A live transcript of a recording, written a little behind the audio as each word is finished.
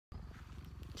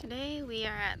Today we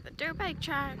are at the dirt bike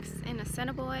tracks in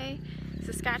Assiniboia,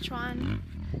 Saskatchewan.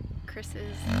 Chris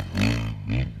is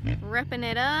ripping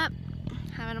it up,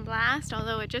 having a blast,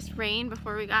 although it just rained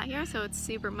before we got here, so it's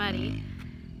super muddy.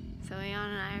 So Ian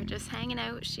and I are just hanging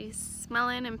out. She's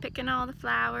smelling and picking all the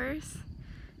flowers,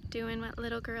 doing what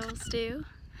little girls do.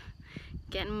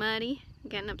 Getting muddy,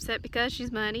 getting upset because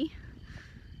she's muddy.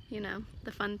 You know,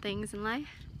 the fun things in life.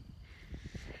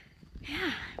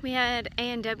 Yeah, we had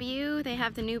A&W. They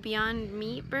have the new Beyond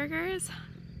Meat burgers.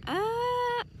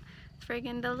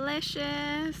 Friggin'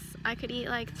 delicious. I could eat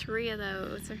like 3 of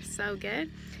those. They're so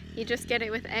good. You just get it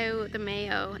without the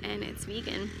mayo and it's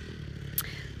vegan.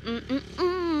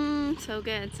 So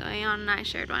good. So Ian and I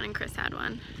shared one and Chris had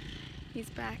one. He's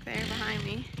back there behind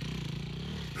me.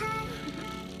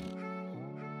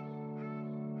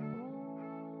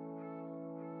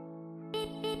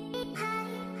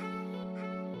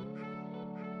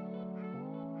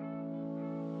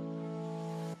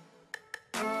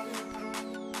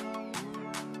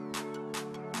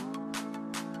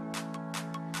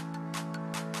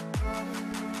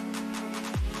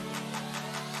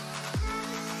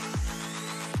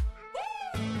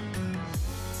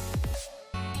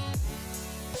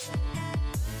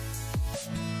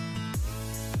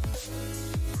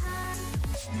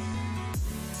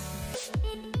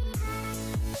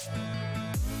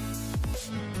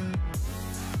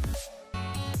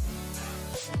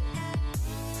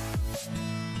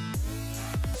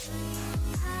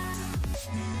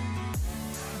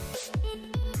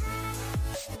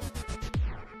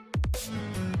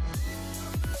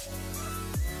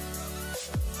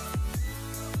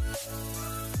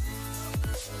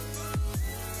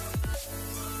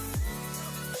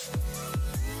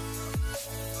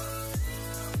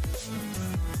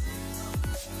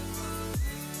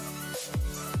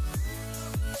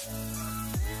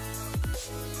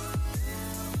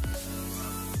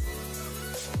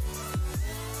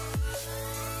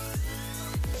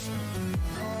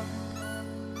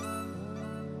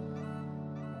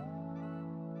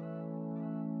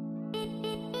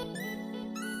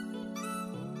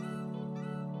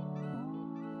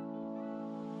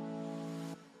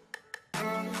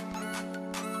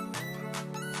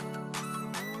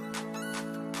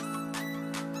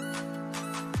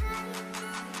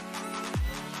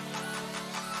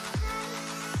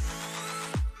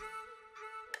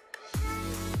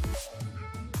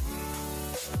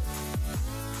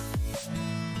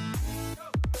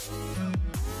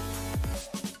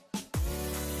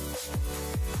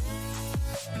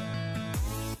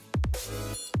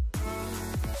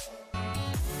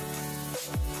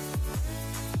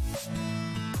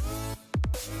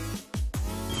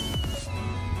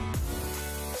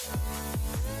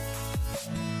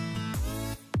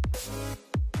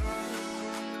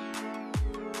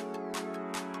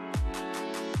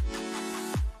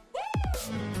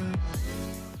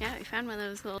 Yeah, we found one of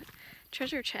those little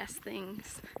treasure chest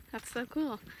things. That's so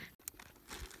cool.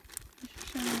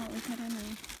 Show me what we put in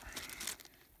there.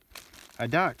 A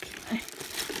duck.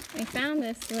 We found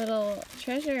this little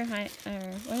treasure hunt, or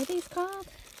what are these called?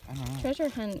 I don't know. Treasure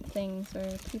hunt things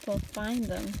where people find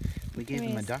them. We gave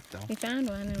him a duck though. We found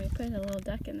one and we put a little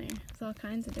duck in there. There's all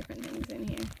kinds of different things in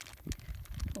here.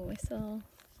 A whistle.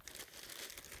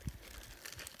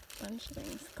 A bunch of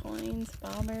things. Coins,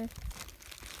 bobber.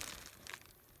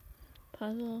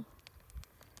 Puzzle.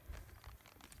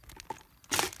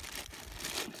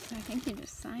 So I think you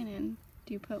just sign in.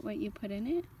 Do you put what you put in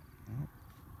it? Oh.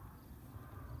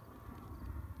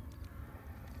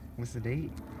 What's the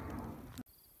date?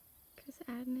 Just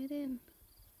adding it in.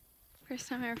 First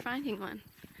time ever finding one.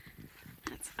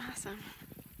 That's awesome.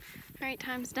 Alright,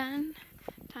 time's done.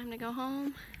 Time to go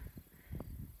home.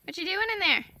 What you doing in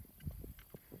there?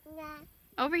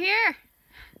 Over here.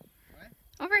 What?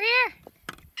 Over here.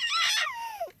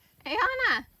 Hey,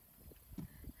 Hannah!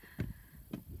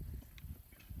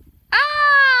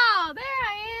 Oh, there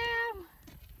I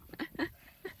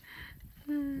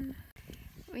am!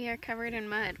 We are covered in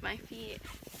mud, my feet.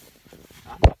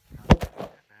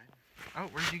 Oh,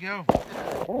 where'd you go?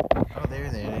 Oh, there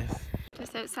it is.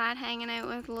 Just outside hanging out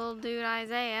with little dude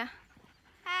Isaiah.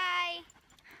 Hi!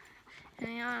 And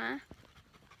Ayana.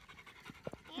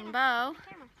 And Bo.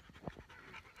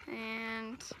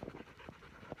 And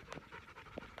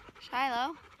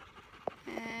Shiloh.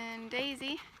 And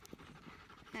Daisy.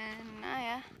 And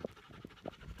Naya.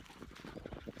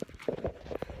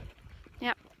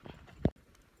 Yep.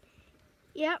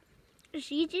 Yep,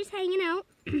 she's just hanging out.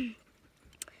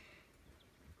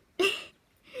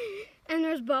 And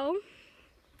there's Bo.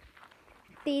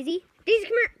 Daisy. Daisy,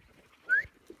 come here.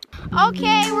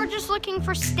 Okay, we're just looking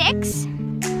for sticks.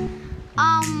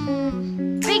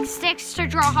 likes to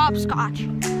draw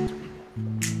hopscotch.